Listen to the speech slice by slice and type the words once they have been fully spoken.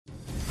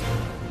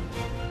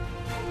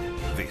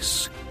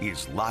This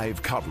is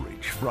live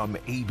coverage from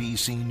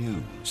ABC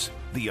News.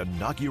 The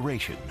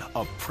inauguration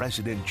of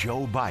President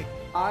Joe Biden.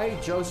 I,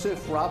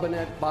 Joseph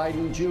Robinette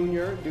Biden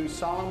Jr., do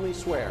solemnly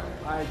swear.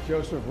 I,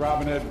 Joseph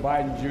Robinette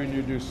Biden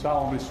Jr., do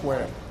solemnly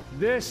swear.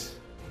 This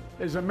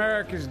is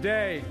America's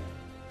day.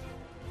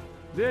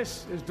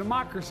 This is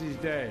democracy's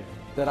day.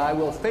 That I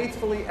will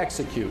faithfully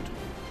execute.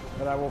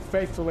 That I will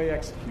faithfully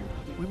execute.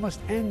 We must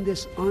end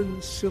this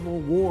uncivil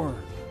war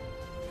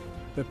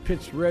that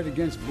pits red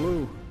against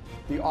blue.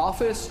 The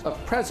office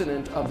of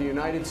President of the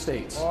United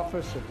States.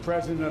 Office of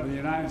President of the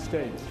United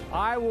States.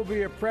 I will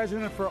be a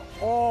president for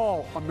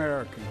all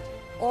Americans.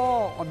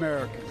 All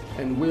Americans.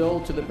 And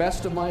will, to the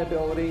best of my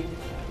ability.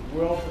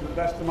 Will, to the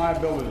best of my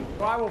ability.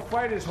 I will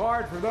fight as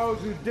hard for those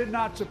who did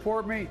not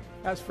support me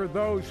as for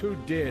those who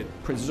did.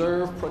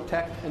 Preserve,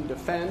 protect, and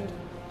defend.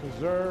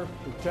 Preserve,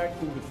 protect,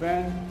 and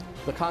defend.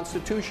 The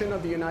Constitution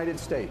of the United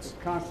States.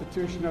 The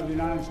Constitution of the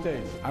United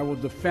States. I will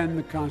defend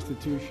the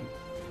Constitution.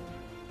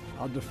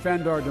 I'll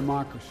defend our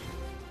democracy.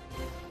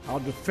 I'll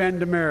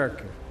defend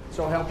America.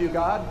 So help you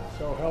God.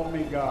 So help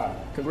me God.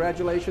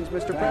 Congratulations,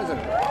 Mr.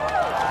 President.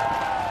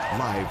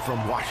 Live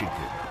from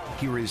Washington,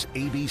 here is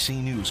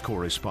ABC News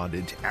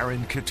correspondent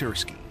Aaron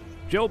Katersky.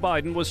 Joe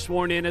Biden was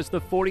sworn in as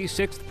the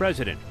 46th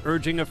president,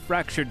 urging a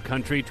fractured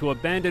country to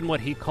abandon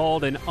what he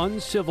called an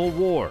uncivil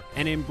war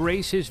and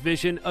embrace his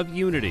vision of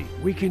unity.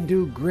 We can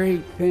do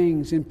great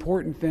things,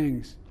 important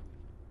things.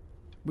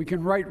 We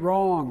can right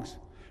wrongs.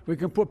 We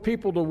can put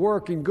people to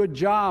work in good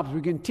jobs.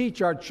 We can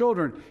teach our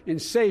children in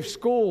safe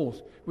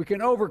schools. We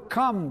can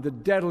overcome the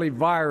deadly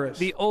virus.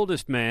 The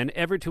oldest man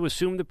ever to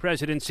assume the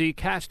presidency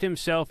cast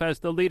himself as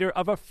the leader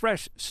of a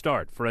fresh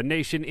start for a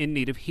nation in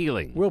need of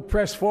healing. We'll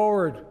press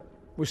forward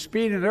with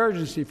speed and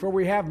urgency, for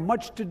we have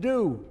much to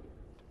do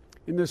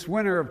in this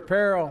winter of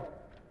peril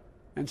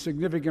and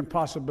significant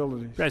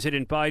possibilities.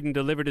 President Biden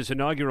delivered his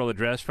inaugural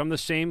address from the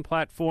same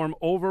platform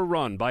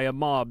overrun by a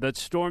mob that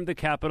stormed the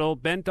Capitol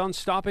bent on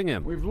stopping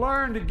him. We've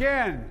learned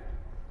again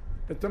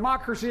that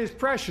democracy is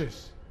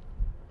precious.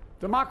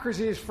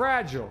 Democracy is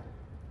fragile.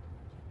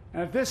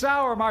 And at this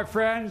hour, my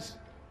friends,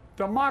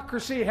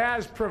 democracy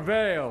has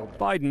prevailed.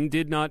 Biden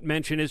did not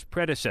mention his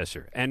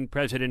predecessor, and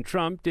President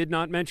Trump did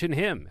not mention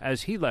him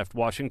as he left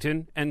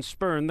Washington and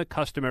spurned the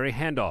customary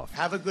handoff.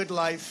 Have a good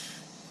life.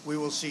 We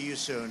will see you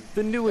soon.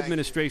 The new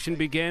administration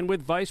began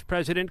with Vice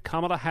President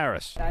Kamala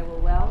Harris. I will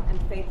well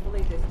and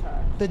faithfully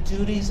discharge the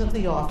duties of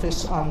the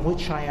office on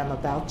which I am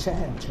about to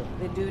enter.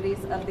 the duties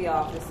of the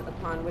office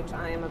upon which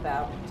I am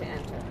about to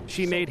enter.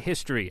 She made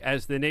history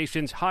as the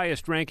nation's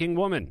highest-ranking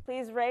woman.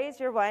 Please raise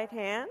your right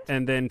hand.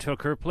 And then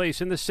took her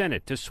place in the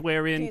Senate to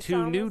swear in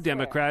two new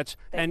Democrats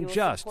and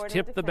just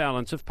tip the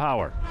balance of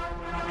power.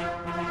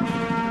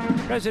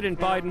 President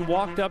Biden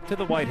walked up to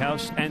the White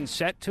House and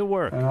set to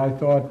work. And I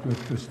thought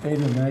with the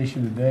state of the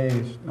nation today,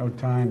 is no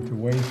time to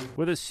waste.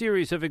 With a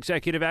series of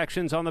executive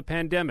actions on the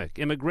pandemic,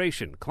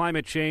 immigration,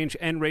 climate change,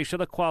 and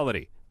racial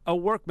equality. A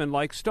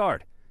workmanlike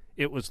start.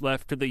 It was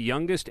left to the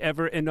youngest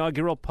ever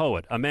inaugural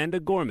poet, Amanda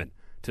Gorman,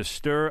 to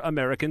stir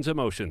Americans'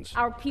 emotions.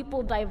 Our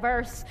people,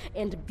 diverse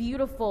and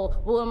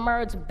beautiful, will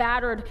emerge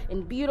battered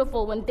and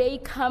beautiful. When day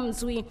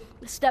comes, we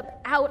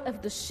step out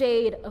of the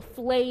shade,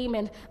 aflame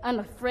and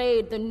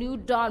unafraid. The new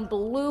dawn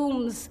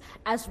blooms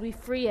as we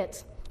free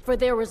it. For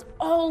there is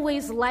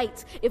always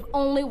light, if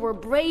only we're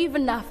brave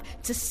enough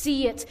to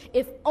see it,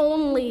 if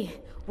only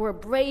we're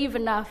brave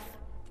enough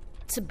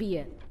to be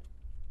it.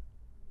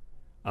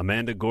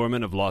 Amanda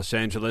Gorman of Los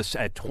Angeles,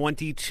 at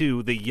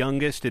 22, the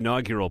youngest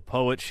inaugural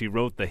poet. She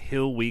wrote The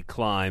Hill We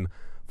Climb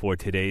for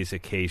today's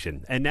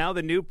occasion. And now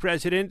the new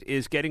president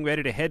is getting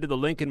ready to head to the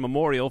Lincoln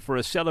Memorial for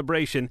a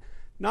celebration,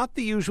 not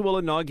the usual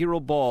inaugural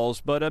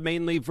balls, but a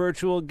mainly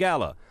virtual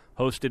gala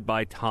hosted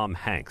by Tom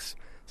Hanks.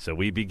 So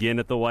we begin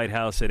at the White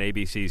House and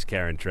ABC's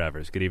Karen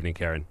Travers. Good evening,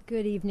 Karen.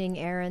 Good evening,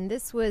 Aaron.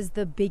 This was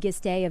the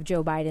biggest day of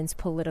Joe Biden's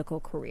political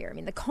career. I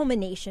mean, the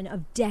culmination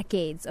of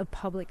decades of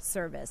public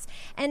service.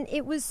 And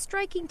it was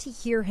striking to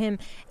hear him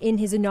in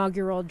his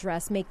inaugural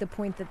address make the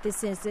point that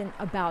this isn't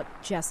about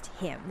just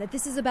him, that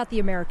this is about the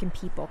American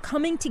people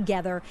coming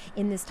together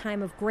in this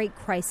time of great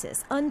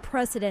crisis,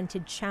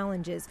 unprecedented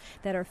challenges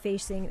that are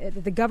facing,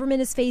 that the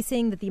government is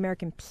facing, that the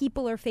American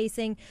people are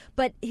facing.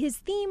 But his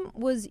theme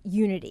was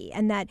unity,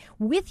 and that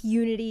with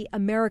unity,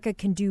 America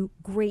can do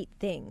great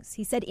things.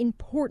 He said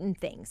important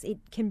things. It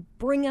can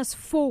bring us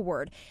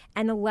forward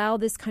and allow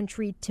this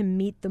country to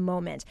meet the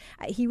moment.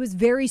 He was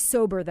very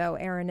sober, though,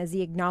 Aaron, as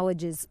he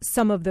acknowledges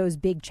some of those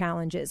big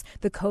challenges,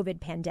 the COVID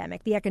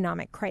pandemic, the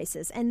economic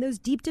crisis, and those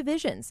deep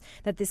divisions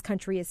that this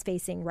country is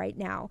facing right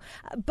now.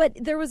 But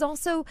there was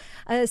also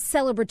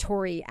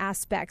celebratory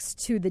aspects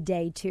to the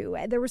day, too.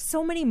 There were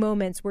so many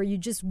moments where you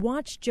just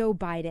watched Joe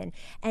Biden,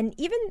 and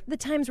even the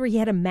times where he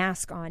had a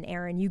mask on,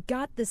 Aaron, you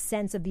got the sense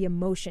sense of the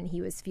emotion he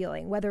was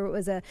feeling, whether it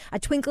was a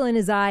twinkle in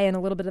his eye and a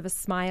little bit of a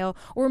smile,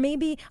 or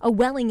maybe a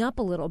welling up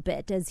a little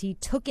bit as he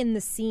took in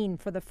the scene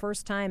for the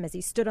first time, as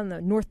he stood on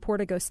the North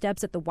Portico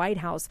steps at the White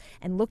House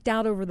and looked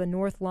out over the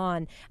North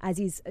Lawn as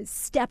he's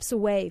steps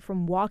away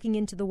from walking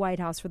into the White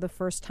House for the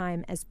first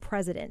time as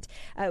president.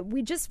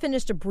 We just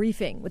finished a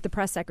briefing with the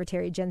press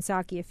secretary, Jen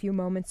Psaki, a few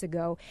moments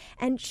ago,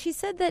 and she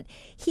said that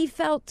he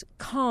felt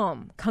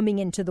calm coming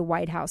into the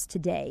White House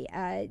today,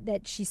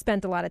 that she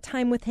spent a lot of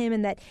time with him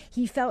and that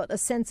he felt a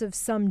sense of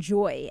some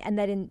joy, and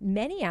that in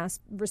many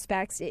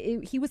respects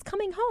he was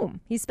coming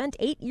home. He spent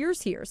 8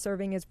 years here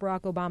serving as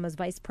Barack Obama's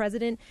vice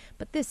president,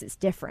 but this is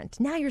different.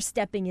 Now you're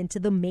stepping into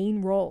the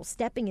main role,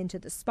 stepping into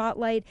the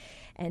spotlight,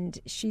 and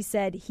she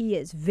said he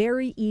is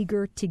very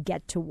eager to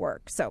get to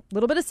work. So a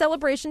little bit of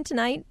celebration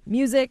tonight,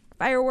 music,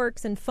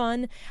 fireworks, and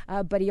fun,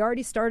 but he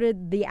already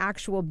started the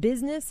actual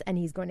business, and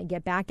he's going to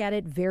get back at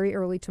it very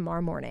early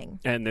tomorrow morning.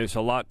 And there's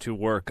a lot to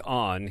work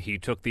on. He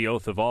took the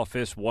oath of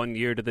office 1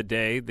 year to the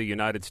day the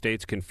United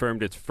States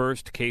confirmed its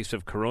first case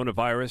of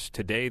coronavirus.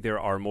 Today, there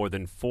are more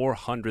than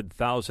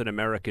 400,000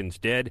 Americans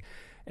dead.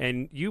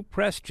 And you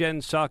pressed Jen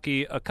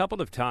Psaki a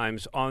couple of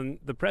times on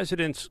the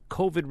president's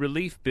COVID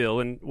relief bill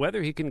and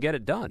whether he can get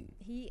it done.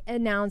 He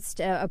announced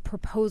a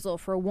proposal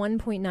for a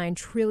 $1.9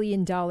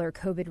 trillion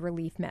COVID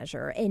relief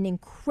measure, an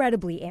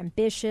incredibly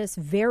ambitious,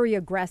 very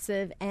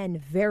aggressive,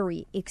 and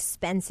very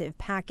expensive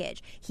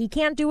package. He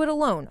can't do it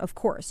alone, of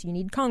course. You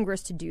need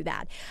Congress to do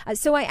that.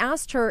 So I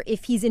asked her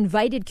if he's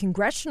invited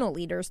congressional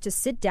leaders to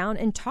sit down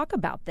and talk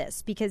about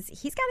this, because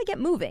he's got to get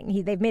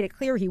moving. They've made it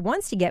clear he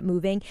wants to get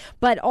moving,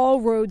 but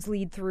all roads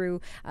lead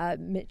through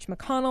Mitch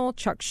McConnell,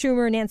 Chuck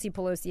Schumer, Nancy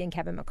Pelosi, and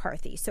Kevin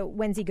McCarthy. So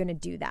when's he going to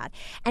do that?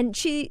 And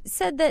she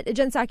said that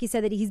Jen Psaki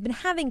said that he's been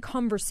having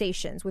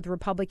conversations with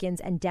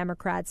Republicans and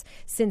Democrats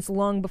since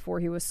long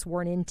before he was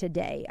sworn in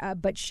today.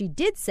 But she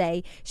did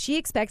say she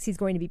expects he's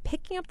going to be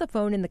picking up the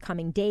phone in the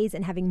coming days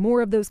and having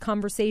more of those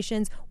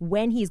conversations.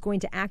 When he's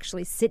going to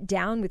actually sit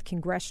down with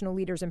congressional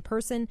leaders in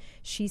person,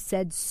 she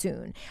said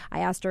soon. I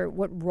asked her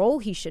what role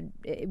we should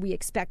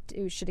expect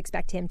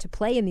him to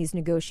play in these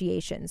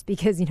negotiations,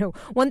 because,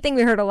 one thing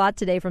we heard a lot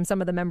today from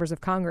some of the members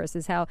of Congress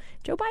is how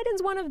Joe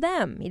Biden's one of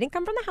them. He didn't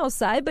come from the House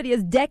side, but he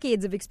has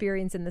decades of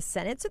experience in the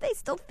Senate, so they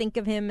still think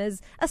of him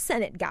as a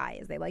Senate guy,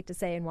 as they like to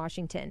say in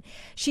Washington.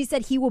 She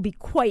said he will be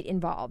quite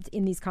involved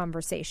in these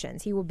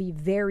conversations. He will be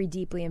very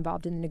deeply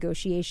involved in the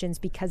negotiations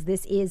because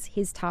this is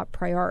his top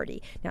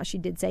priority. Now, she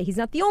did say he's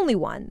not the only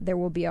one. There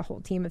will be a whole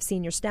team of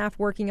senior staff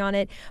working on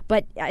it,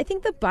 but I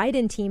think the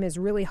Biden team is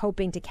really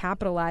hoping to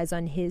capitalize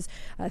on his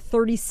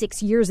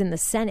 36 years in the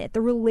Senate,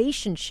 the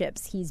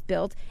relationships he's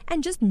built,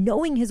 and just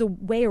knowing his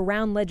way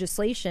around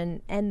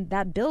legislation and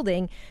that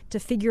building to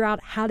figure out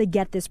how to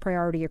get this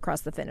priority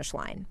across the finish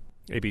line.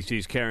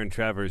 ABC's Karen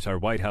Travers, our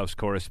White House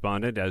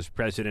correspondent, as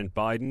President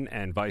Biden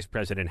and Vice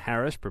President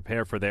Harris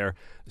prepare for their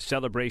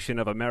Celebration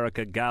of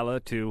America gala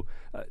to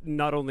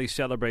not only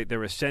celebrate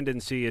their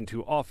ascendancy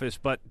into office,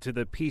 but to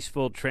the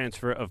peaceful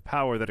transfer of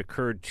power that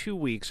occurred 2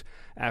 weeks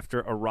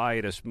after a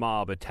riotous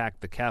mob attacked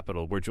the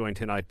Capitol. We're joined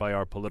tonight by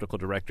our political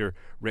director,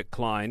 Rick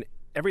Klein.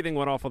 Everything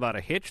went off without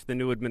a hitch. The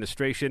new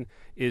administration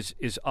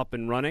is up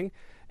and running.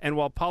 And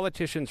while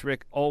politicians,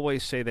 Rick,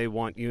 always say they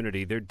want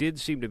unity, there did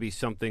seem to be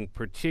something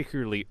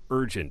particularly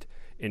urgent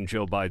in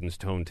Joe Biden's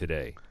tone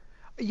today.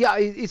 Yeah,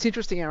 it's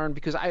interesting, Aaron,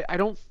 because I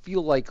don't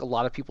feel like a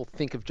lot of people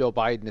think of Joe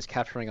Biden as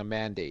capturing a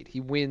mandate.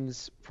 He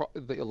wins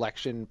the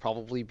election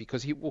probably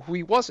because he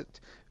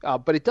wasn't.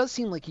 But it does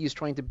seem like he is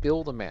trying to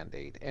build a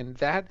mandate, and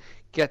that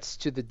gets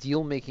to the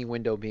deal-making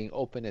window being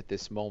open at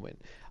this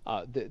moment.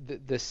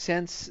 The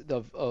sense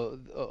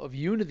of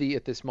unity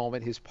at this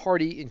moment, his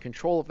party in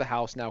control of the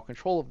House, now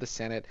control of the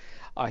Senate,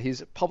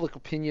 his public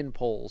opinion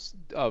polls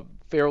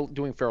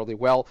doing fairly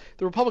well.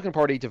 The Republican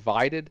Party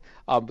divided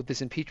with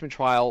this impeachment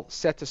trial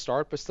set to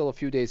start, but still a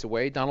few days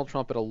away. Donald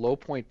Trump at a low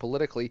point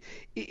politically.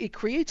 It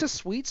creates a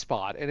sweet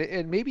spot,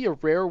 and maybe a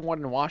rare one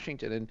in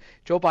Washington. And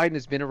Joe Biden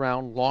has been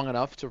around long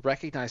enough to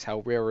recognize how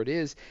rare it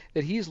is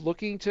that he's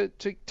looking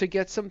to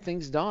get some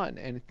things done,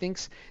 and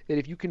thinks that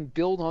if you can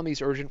build on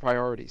these urgent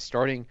priorities,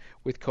 starting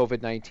with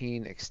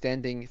COVID-19,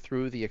 extending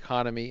through the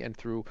economy and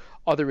through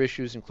other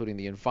issues, including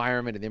the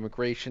environment and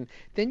immigration,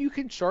 then you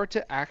can start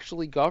to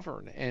actually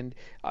govern. And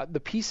the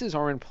pieces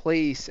are in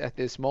place at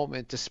this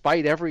moment,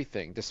 despite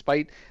everything,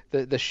 despite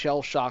the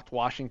shell-shocked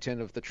Washington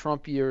of the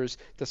Trump years,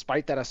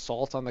 despite that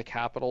assault on the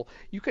Capitol.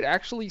 You could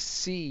actually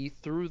see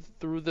through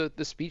the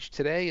speech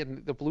today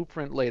and the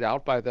blueprint laid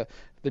out by the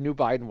new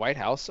Biden White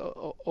House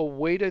a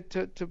way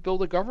to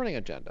build a governing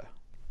agenda.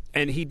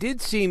 And he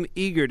did seem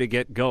eager to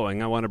get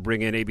going. I want to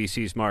bring in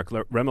ABC's Mark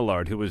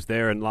Remillard, who was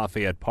there in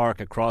Lafayette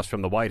Park across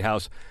from the White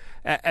House,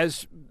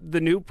 as the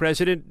new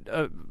president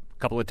a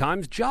couple of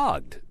times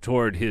jogged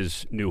toward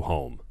his new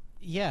home.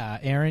 Yeah,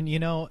 Aaron,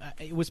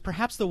 it was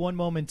perhaps the one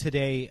moment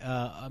today,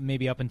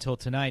 maybe up until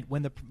tonight,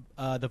 when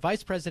the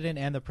vice president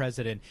and the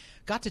president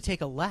got to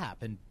take a lap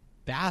and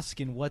bask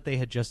in what they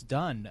had just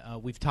done.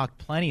 We've talked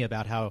plenty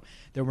about how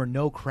there were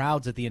no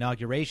crowds at the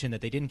inauguration,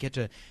 that they didn't get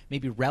to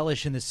maybe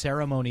relish in the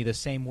ceremony the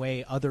same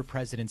way other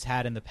presidents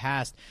had in the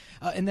past.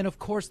 And then, of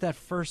course, that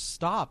first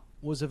stop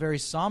was a very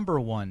somber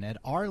one at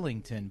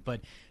Arlington.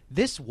 But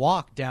this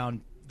walk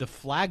down the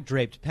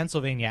flag-draped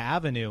Pennsylvania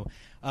Avenue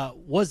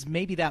was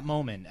maybe that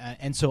moment.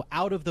 And so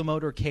out of the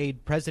motorcade,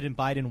 President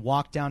Biden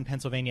walked down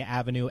Pennsylvania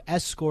Avenue,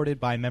 escorted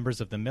by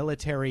members of the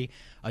military,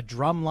 a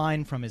drum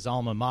line from his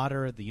alma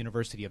mater, the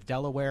University of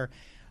Delaware.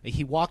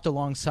 He walked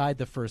alongside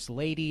the First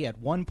Lady, at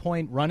one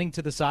point running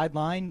to the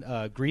sideline,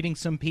 greeting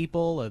some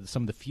people,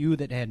 some of the few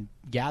that had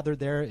gathered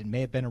there. It may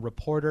have been a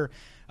reporter.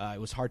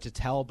 It was hard to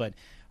tell, but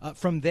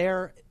from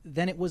there,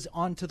 then it was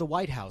on to the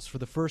White House for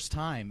the first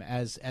time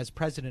as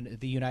President of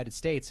the United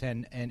States.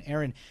 And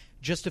Aaron,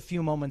 just a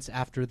few moments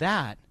after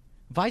that,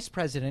 Vice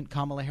President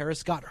Kamala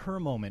Harris got her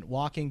moment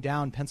walking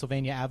down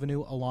Pennsylvania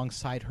Avenue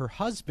alongside her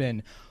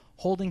husband,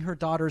 holding her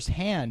daughter's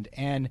hand,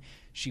 and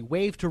she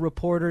waved to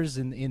reporters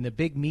in the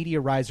big media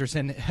risers.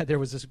 And there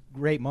was this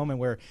great moment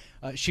where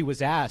she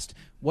was asked,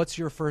 "What's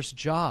your first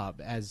job?"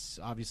 As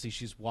obviously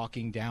she's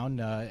walking down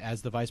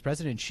as the vice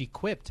president. She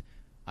quipped,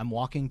 "I'm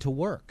walking to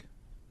work."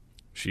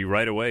 She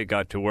right away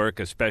got to work,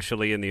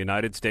 especially in the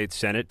United States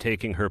Senate,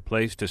 taking her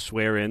place to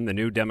swear in the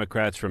new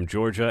Democrats from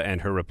Georgia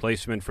and her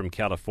replacement from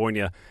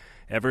California,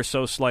 ever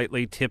so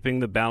slightly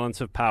tipping the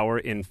balance of power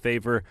in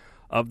favor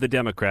of the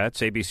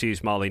Democrats.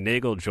 ABC's Molly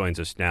Nagel joins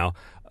us now.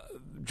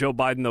 Joe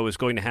Biden, though, is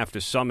going to have to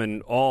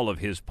summon all of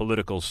his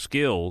political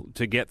skill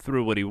to get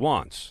through what he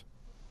wants.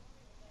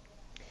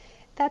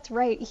 That's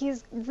right.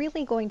 He's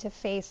really going to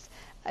face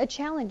a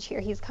challenge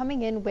here. He's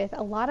coming in with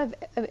a lot of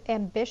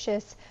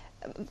ambitious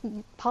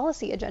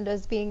policy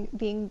agendas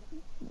being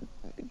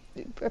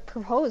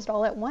proposed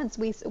all at once.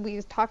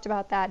 We talked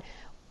about that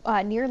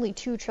nearly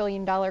 $2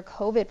 trillion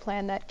COVID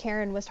plan that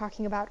Karen was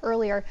talking about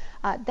earlier.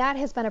 That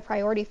has been a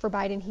priority for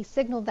Biden. He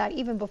signaled that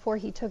even before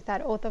he took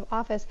that oath of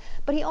office,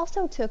 but he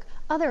also took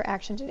other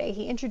action today.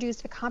 He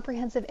introduced a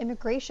comprehensive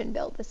immigration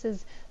bill. This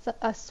is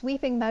a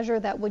sweeping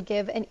measure that would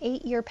give an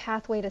 8-year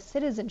pathway to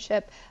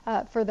citizenship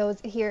for those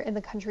here in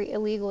the country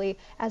illegally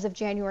as of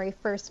January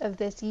 1st of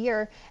this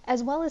year,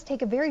 as well as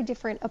take a very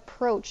different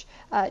approach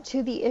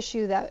to the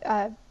issue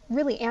that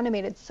really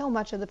animated so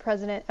much of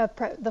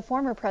the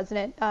former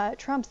President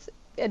Trump's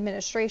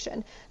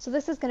administration. So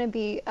this is going to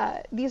be,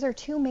 these are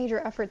two major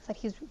efforts that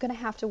he's going to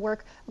have to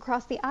work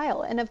across the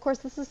aisle. And of course,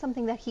 this is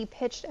something that he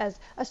pitched as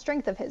a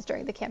strength of his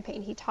during the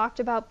campaign. He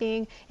talked about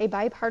being a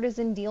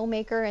bipartisan deal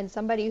maker and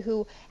somebody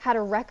who had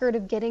a record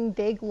of getting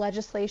big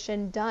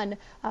legislation done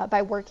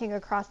by working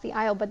across the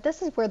aisle. But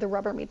this is where the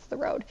rubber meets the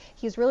road.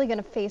 He's really going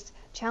to face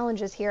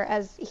challenges here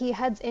as he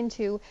heads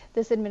into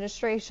this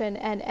administration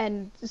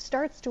and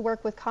starts to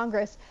work with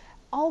Congress,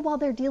 all while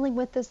they're dealing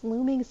with this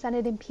looming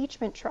Senate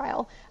impeachment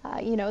trial.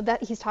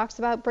 That he talks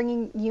about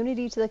bringing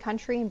unity to the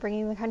country and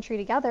bringing the country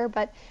together,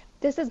 but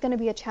this is going to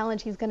be a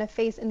challenge he's going to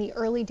face in the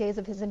early days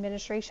of his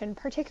administration,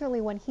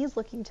 particularly when he's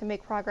looking to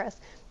make progress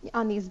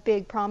on these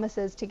big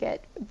promises to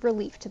get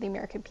relief to the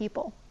American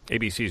people.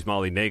 ABC's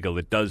Molly Nagel.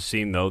 It does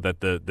seem, though,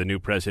 that the new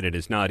president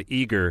is not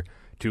eager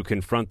to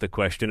confront the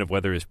question of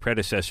whether his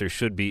predecessor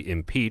should be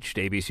impeached.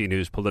 ABC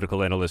News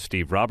political analyst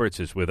Steve Roberts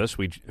is with us.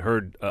 We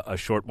heard a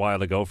short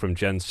while ago from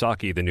Jen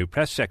Psaki, the new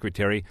press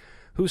secretary,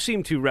 who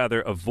seemed to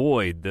rather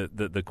avoid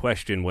the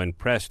question when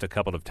pressed a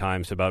couple of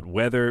times about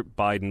whether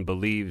Biden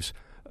believes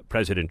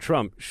President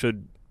Trump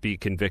should be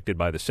convicted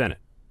by the Senate.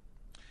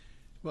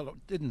 Well,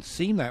 it didn't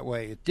seem that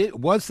way. It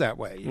was that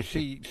way.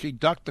 She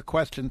ducked the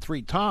question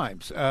 3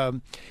 times.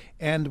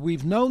 And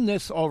we've known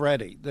this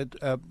already,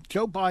 that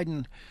Joe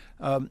Biden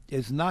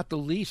is not the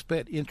least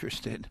bit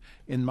interested,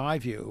 in my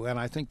view, and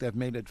I think they've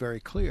made it very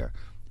clear,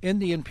 in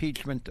the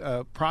impeachment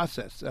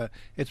process.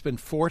 It's been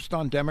forced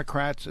on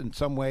Democrats in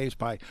some ways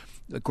by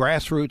the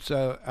grassroots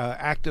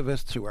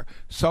activists who are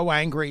so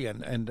angry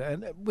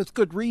and with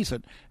good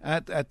reason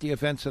at the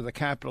events of the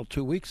Capitol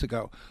 2 weeks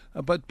ago.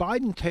 But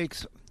Biden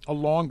takes a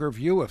longer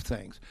view of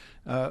things.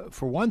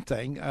 For one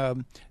thing,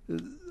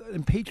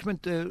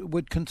 impeachment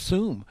would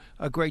consume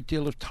a great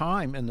deal of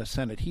time in the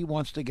Senate. He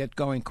wants to get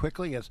going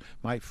quickly, as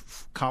my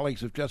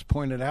colleagues have just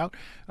pointed out.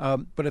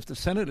 But if the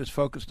Senate is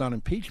focused on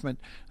impeachment,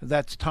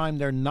 that's time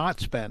they're not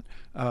spent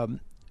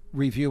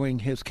reviewing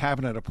his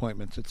cabinet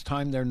appointments. It's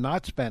time they're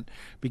not spent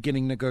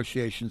beginning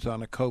negotiations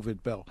on a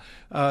COVID bill.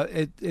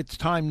 It's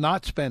time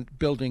not spent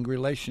building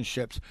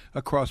relationships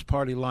across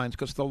party lines,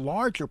 because the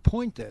larger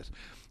point is,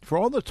 for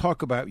all the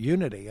talk about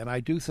unity, and I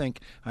do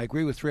think, I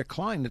agree with Rick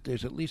Klein, that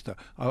there's at least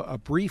a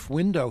brief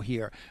window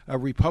here. A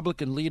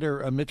Republican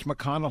leader, Mitch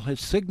McConnell, has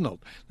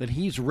signaled that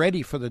he's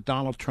ready for the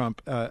Donald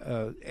Trump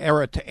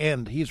era to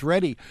end. He's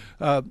ready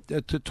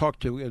to talk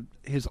to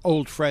his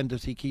old friend,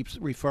 as he keeps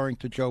referring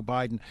to Joe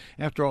Biden.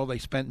 After all, they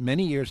spent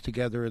many years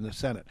together in the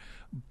Senate.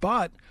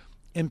 But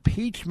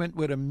impeachment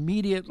would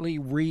immediately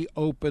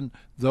reopen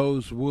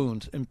those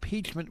wounds.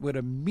 Impeachment would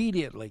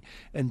immediately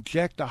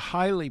inject a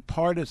highly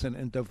partisan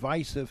and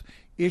divisive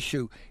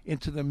issue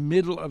into the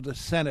middle of the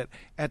Senate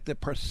at the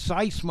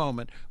precise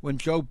moment when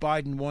Joe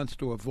Biden wants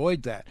to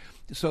avoid that.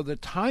 So the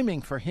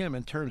timing for him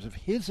in terms of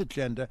his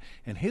agenda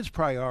and his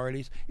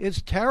priorities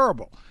is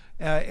terrible.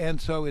 And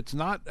so it's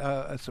not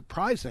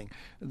surprising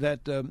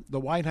that the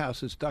White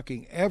House is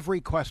ducking every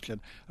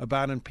question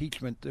about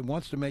impeachment and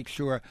wants to make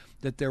sure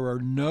that there are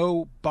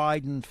no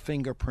Biden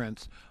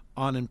fingerprints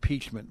on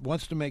impeachment,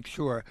 wants to make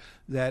sure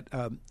that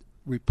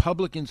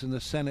Republicans in the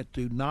Senate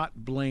do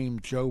not blame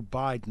Joe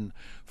Biden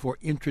for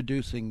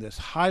introducing this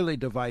highly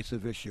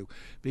divisive issue,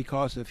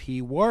 because if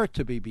he were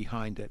to be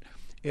behind it,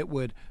 it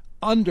would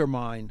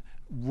undermine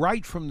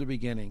right from the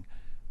beginning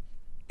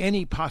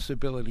any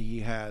possibility he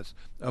has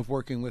of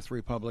working with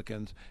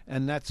Republicans,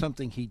 and that's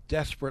something he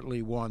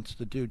desperately wants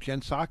to do.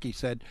 Jen Psaki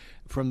said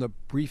from the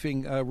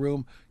briefing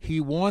room he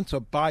wants a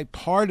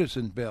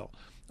bipartisan bill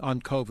on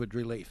COVID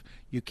relief.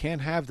 You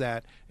can't have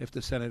that if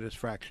the Senate is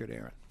fractured,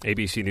 Aaron.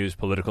 ABC News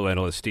political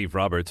analyst Steve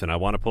Roberts, and I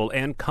want to pull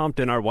Ann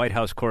Compton, our White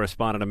House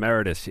correspondent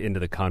emeritus, into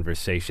the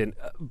conversation.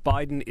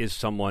 Biden is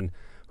someone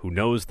who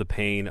knows the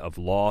pain of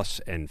loss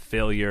and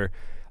failure.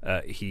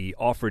 He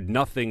offered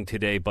nothing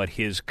today but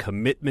his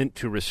commitment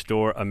to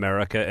restore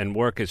America and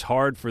work as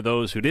hard for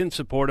those who didn't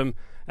support him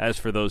as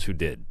for those who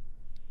did.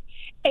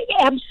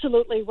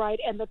 Absolutely right.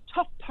 And the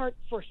tough part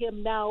for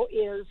him now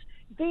is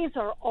these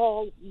are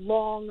all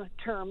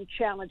long-term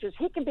challenges.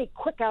 He can be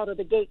quick out of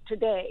the gate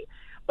today,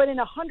 but in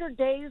 100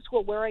 days,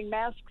 will wearing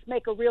masks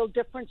make a real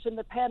difference in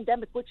the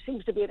pandemic, which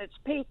seems to be at its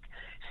peak?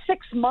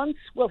 6 months,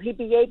 will he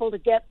be able to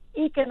get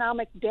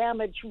economic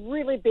damage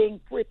really being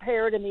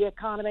repaired in the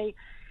economy?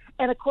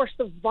 And, of course,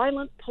 the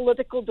violent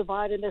political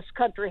divide in this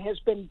country has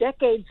been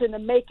decades in the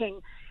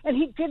making. And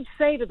he did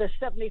say to the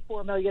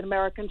 74 million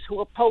Americans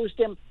who opposed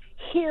him,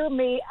 hear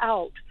me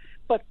out.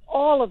 But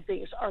all of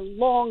these are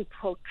long,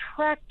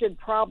 protracted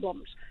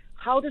problems.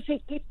 How does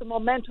he keep the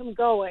momentum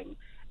going?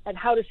 And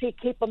how does he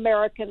keep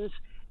Americans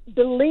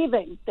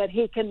believing that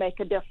he can make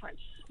a difference?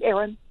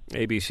 Aaron?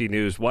 ABC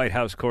News White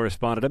House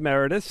correspondent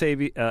emeritus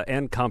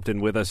Ann Compton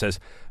with us as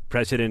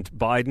President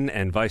Biden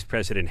and Vice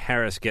President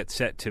Harris get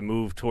set to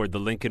move toward the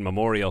Lincoln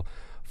Memorial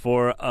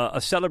for a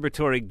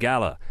celebratory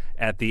gala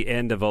at the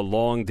end of a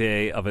long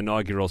day of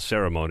inaugural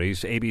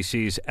ceremonies.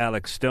 ABC's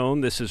Alex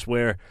Stone, this is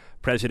where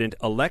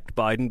President-elect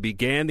Biden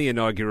began the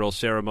inaugural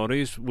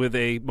ceremonies with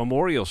a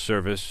memorial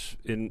service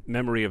in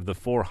memory of the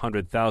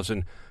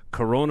 400,000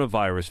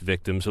 coronavirus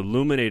victims,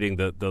 illuminating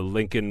the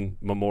Lincoln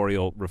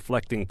Memorial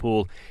reflecting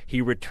pool.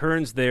 He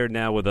returns there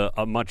now with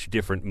a much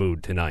different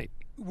mood tonight.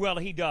 Well,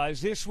 he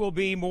does. This will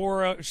be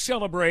more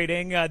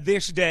celebrating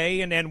this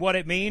day and what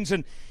it means.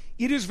 And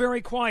it is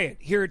very quiet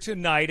here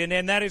tonight,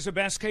 and that is a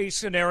best-case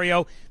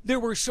scenario. There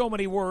were so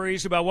many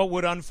worries about what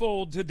would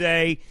unfold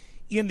today.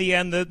 In the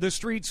end, the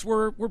streets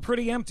were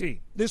pretty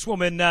empty. This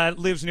woman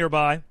lives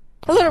nearby.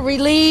 A little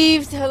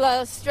relieved. A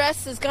lot of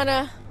stress is going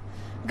to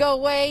go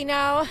away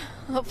now,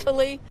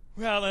 hopefully.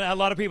 Well, a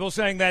lot of people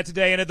saying that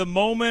today. And at the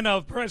moment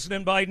of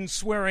President Biden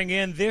swearing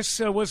in, this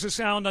was the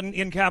sound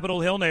in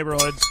Capitol Hill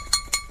neighborhoods.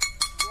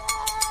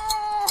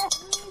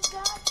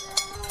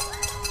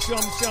 Some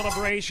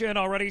celebration.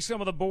 Already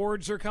some of the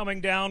boards are coming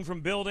down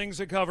from buildings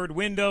that covered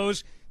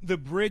windows. The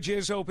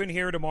bridges open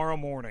here tomorrow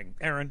morning.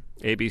 Aaron?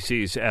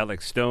 ABC's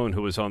Alex Stone,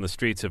 who was on the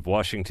streets of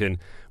Washington,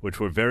 which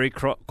were very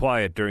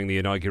quiet during the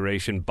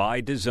inauguration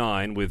by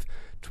design, with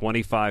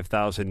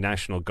 25,000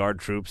 National Guard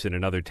troops and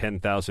another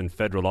 10,000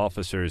 federal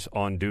officers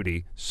on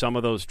duty. Some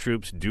of those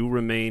troops do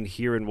remain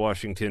here in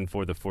Washington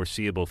for the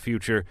foreseeable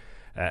future,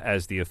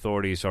 as the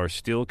authorities are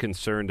still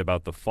concerned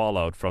about the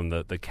fallout from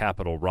the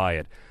Capitol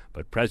riot.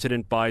 But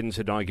President Biden's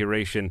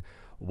inauguration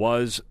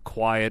was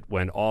quiet,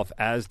 went off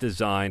as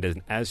designed,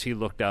 and as he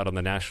looked out on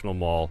the National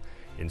Mall,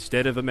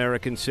 instead of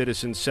American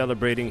citizens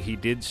celebrating, he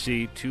did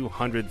see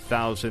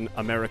 200,000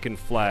 American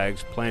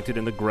flags planted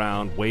in the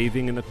ground,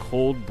 waving in the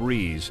cold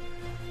breeze,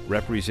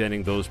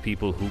 representing those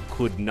people who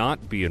could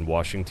not be in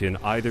Washington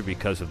either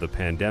because of the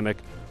pandemic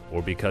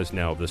or because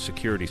now of the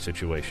security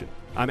situation.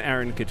 I'm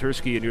Aaron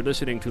Katursky, and you're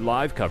listening to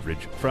live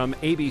coverage from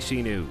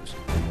ABC News.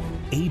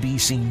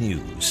 ABC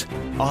News.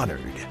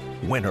 Honored.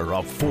 Winner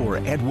of 4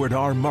 Edward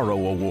R.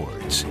 Murrow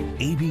Awards.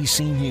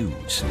 ABC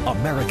News.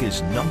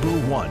 America's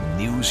 #1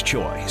 news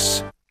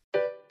choice.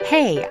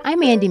 Hey,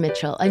 I'm Andy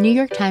Mitchell, a New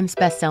York Times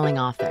bestselling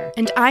author.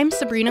 And I'm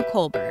Sabrina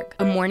Kohlberg,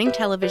 a morning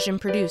television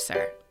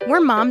producer. We're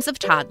moms of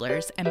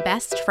toddlers and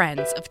best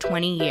friends of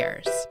 20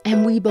 years.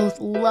 And we both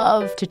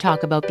love to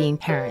talk about being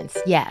parents,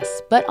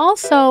 yes, but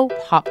also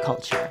pop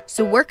culture.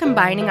 So we're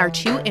combining our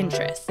 2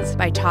 interests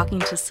by talking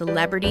to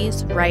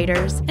celebrities,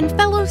 writers, and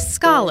fellow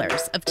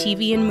scholars of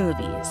TV and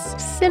movies.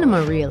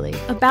 Cinema, really.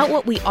 About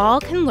what we all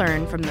can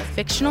learn from the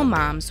fictional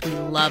moms we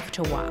love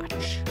to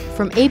watch.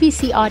 From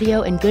ABC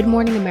Audio and Good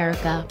Morning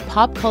America,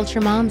 Pop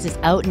Culture Moms is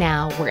out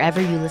now wherever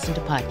you listen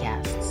to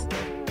podcasts.